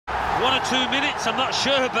1 or 2 minutes, I'm not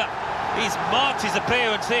sure, but he's marked his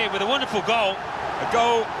appearance here with a wonderful goal. A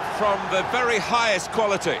goal from the very highest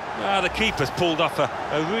quality. The keeper's pulled off a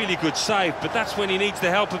really good save, but that's when he needs the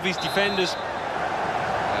help of his defenders.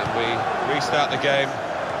 And we restart the game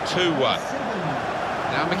 2-1.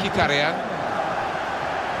 Now Mkhitaryan.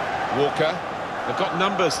 Walker. They've got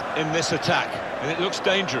numbers in this attack, and it looks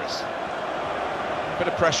dangerous. Bit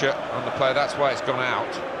of pressure on the play, that's why it's gone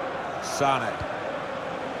out. Sane.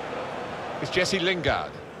 It's Jesse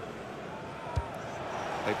Lingard.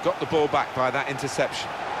 They've got the ball back by that interception.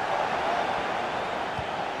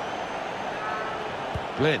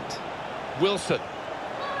 Blind. Wilson.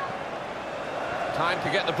 Time to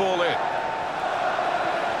get the ball in.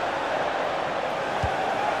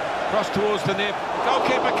 Cross towards the nib.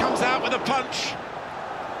 Goalkeeper comes out with a punch.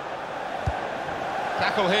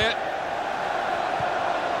 Tackle here.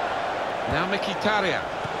 Now Mkhitaryan.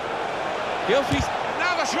 Gilfie's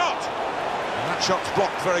now the shot. And that shot's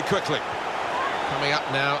blocked very quickly. Coming up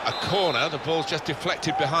now, a corner. The ball's just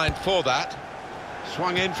deflected behind for that.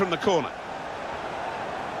 Swung in from the corner.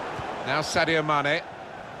 Now Sadio Mane.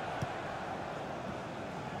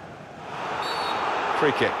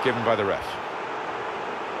 Free kick given by the ref.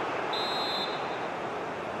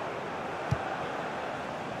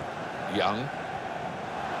 Young.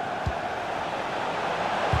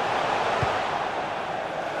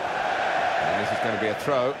 And this is going to be a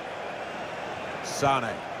throw.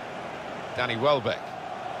 Sane. Danny Welbeck.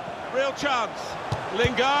 Real chance.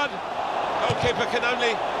 Lingard. Goalkeeper can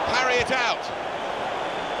only parry it out.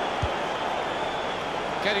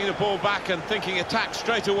 Getting the ball back and thinking attack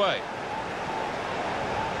straight away.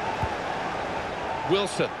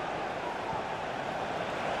 Wilson.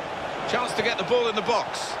 Chance to get the ball in the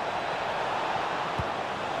box.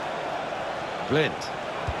 Blind.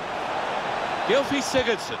 Gylfi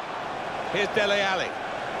Sigurdsson. Here's Dele Alli.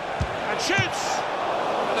 And shoots!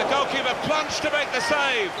 And the goalkeeper plunged to make the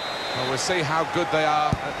save. Well, we'll see how good they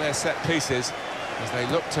are at their set pieces as they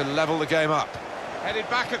look to level the game up. Headed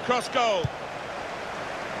back across goal.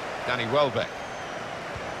 Danny Welbeck.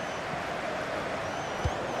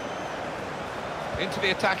 Into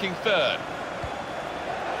the attacking third.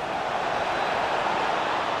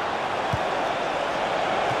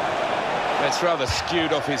 It's rather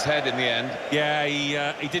skewed off his head in the end. Yeah,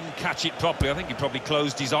 he didn't catch it properly. I think he probably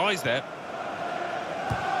closed his eyes there.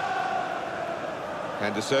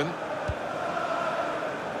 Henderson.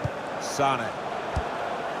 Sane.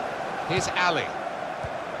 Here's Ali.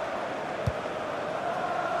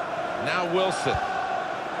 Now Wilson.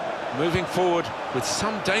 Moving forward with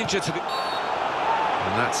some danger to the...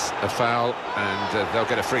 And that's a foul, and they'll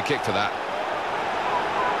get a free kick for that.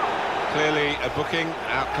 Clearly a booking,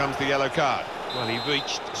 out comes the yellow card. Well, he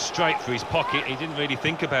reached straight for his pocket. He didn't really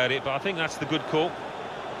think about it, but I think that's the good call.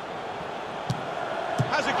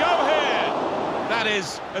 Has a go here! That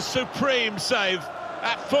is a supreme save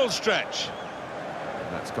at full stretch.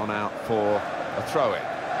 And that's gone out for a throw-in.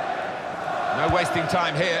 No wasting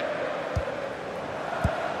time here.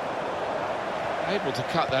 Able to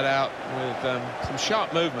cut that out with some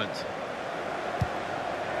sharp movement.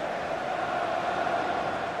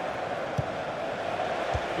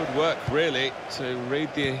 Good work, really, to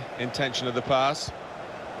read the intention of the pass.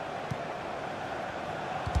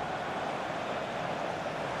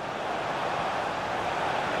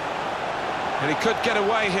 And he could get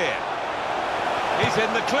away here. He's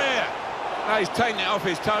in the clear. Now he's taken it off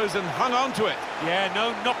his toes and hung on to it. Yeah,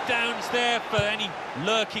 no knockdowns there for any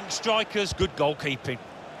lurking strikers. Good goalkeeping.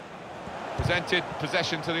 Presented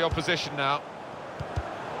possession to the opposition now.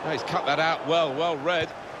 Now he's cut that out well read.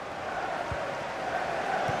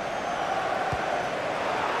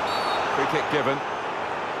 Free kick given.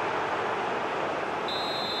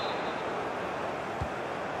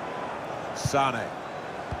 Sane.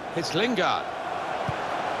 It's Lingard.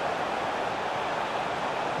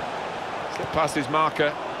 Slip past his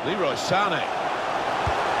marker. Leroy Sane.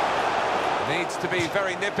 Needs to be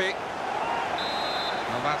very nippy.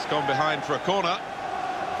 Well, that's gone behind for a corner.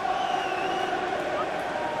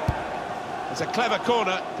 It's a clever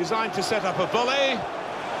corner designed to set up a volley.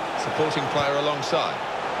 Supporting player alongside.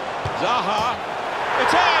 Zaha.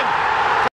 It's in!